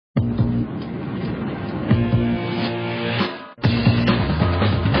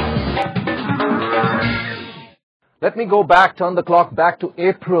Let me go back, turn the clock back to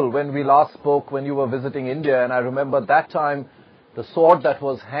April when we last spoke, when you were visiting India. And I remember that time the sword that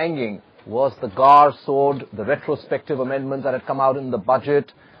was hanging was the Gar sword, the retrospective amendments that had come out in the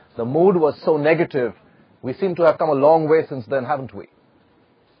budget. The mood was so negative. We seem to have come a long way since then, haven't we?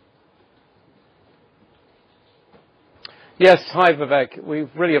 Yes, hi Vivek. We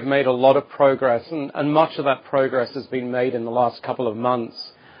really have made a lot of progress, and much of that progress has been made in the last couple of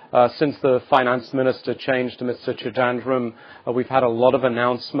months. Since the finance minister changed to Mr. Chidambaram, we've had a lot of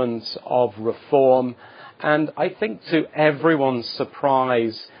announcements of reform, and I think to everyone's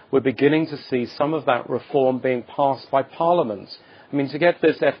surprise, we're beginning to see some of that reform being passed by Parliament. I mean, to get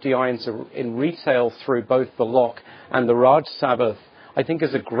this FDI in retail through both the Lock and the Raj Sabbath, I think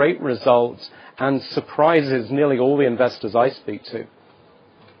is a great result and surprises nearly all the investors I speak to.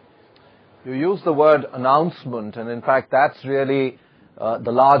 You use the word announcement, and in fact that's really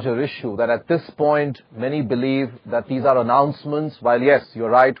the larger issue, that at this point many believe that these are announcements. While yes, you're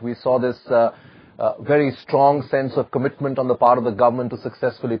right, we saw this very strong sense of commitment on the part of the government to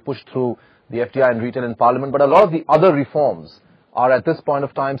successfully push through the FDI and retail in Parliament, but a lot of the other reforms are at this point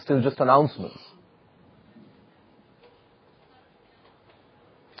of time still just announcements.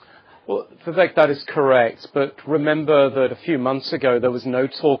 Well, Vivek, that is correct. But remember that a few months ago there was no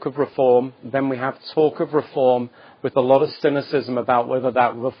talk of reform. Then we have talk of reform with a lot of cynicism about whether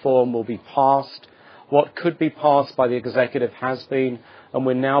that reform will be passed. What could be passed by the executive has been, and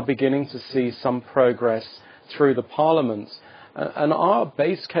we're now beginning to see some progress through the Parliament. And our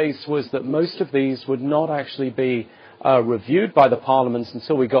base case was that most of these would not actually be reviewed by the Parliament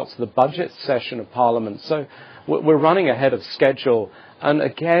until we got to the budget session of Parliament. So we're running ahead of schedule. And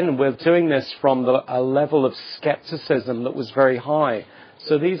again, we're doing this from a level of scepticism that was very high.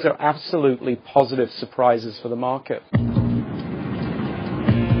 So these are absolutely positive surprises for the market.